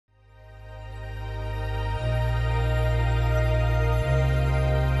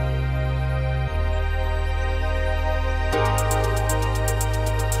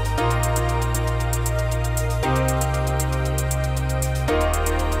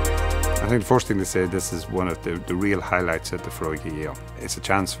think the first thing to say, this is one of the real highlights of the Foróige year. It's a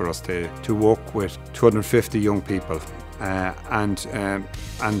chance for us to work with 250 young people and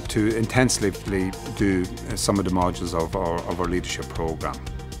to intensively do some of the modules of our leadership programme.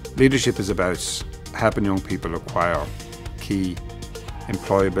 Leadership is about helping young people acquire key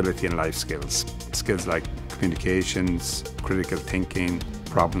employability and life skills. Skills like communications, critical thinking,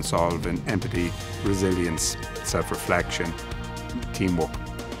 problem solving, empathy, resilience, self-reflection, teamwork.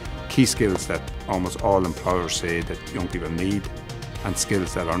 Key skills that almost all employers say that young people need, and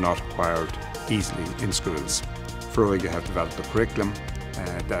skills that are not acquired easily in schools. Foróige have developed a curriculum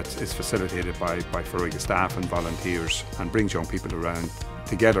that is facilitated by Foróige staff and volunteers, and brings young people around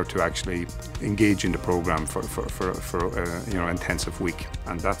together to actually engage in the programme for intensive week.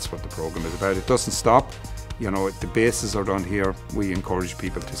 And that's what the programme is about. It doesn't stop. The bases are done here. We encourage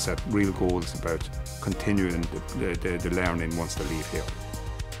people to set real goals about continuing the learning once they leave here.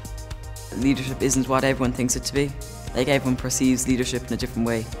 Leadership isn't what everyone thinks it to be. Like, everyone perceives leadership in a different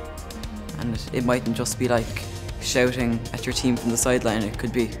way. And it mightn't just be like shouting at your team from the sideline. It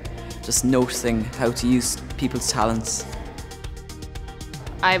could be just noticing how to use people's talents.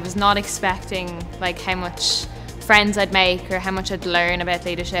 I was not expecting how much friends I'd make or how much I'd learn about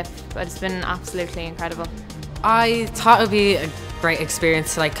leadership, but it's been absolutely incredible. I thought it would be a great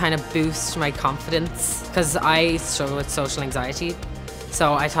experience to kind of boost my confidence, because I struggle with social anxiety.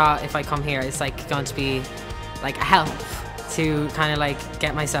 So I thought if I come here, it's going to be a help to kind of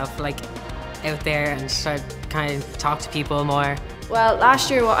get myself out there and start kind of talk to people more. Well, last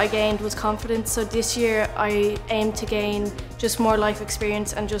year what I gained was confidence, so this year I aim to gain just more life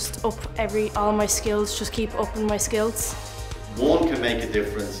experience and just up all my skills, just keep upping my skills. One can make a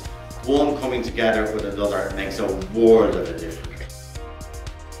difference. One coming together with another makes a world of a difference.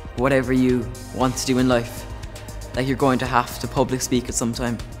 Whatever you want to do in life, you're going to have to public speak at some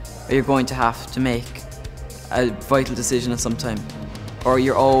time, or you're going to have to make a vital decision at some time, or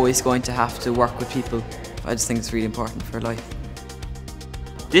you're always going to have to work with people. I just think it's really important for life.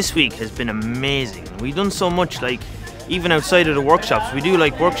 This week has been amazing. We've done so much, even outside of the workshops. We do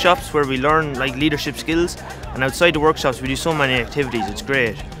workshops where we learn leadership skills, and outside the workshops we do so many activities. It's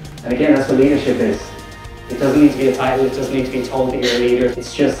great. And again, that's what leadership is. It doesn't need to be a title, it doesn't need to be told that you're a leader.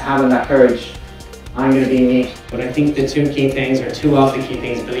 It's just having that courage. I'm going to be unique. But I think the two key things, or two of the key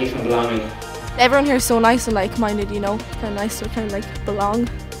things, belief and belonging. Everyone here is so nice and like-minded, kind of nice to kind of belong.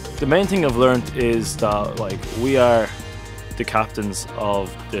 The main thing I've learned is that we are the captains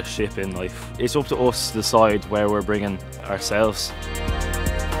of the ship in life. It's up to us to decide where we're bringing ourselves.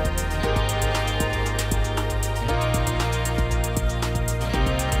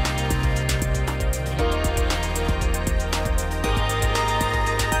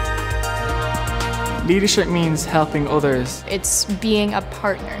 Leadership means helping others. It's being a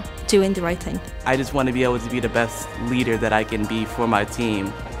partner. Doing the right thing. I just want to be able to be the best leader that I can be for my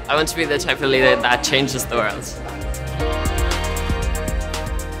team. I want to be the type of leader that changes the world.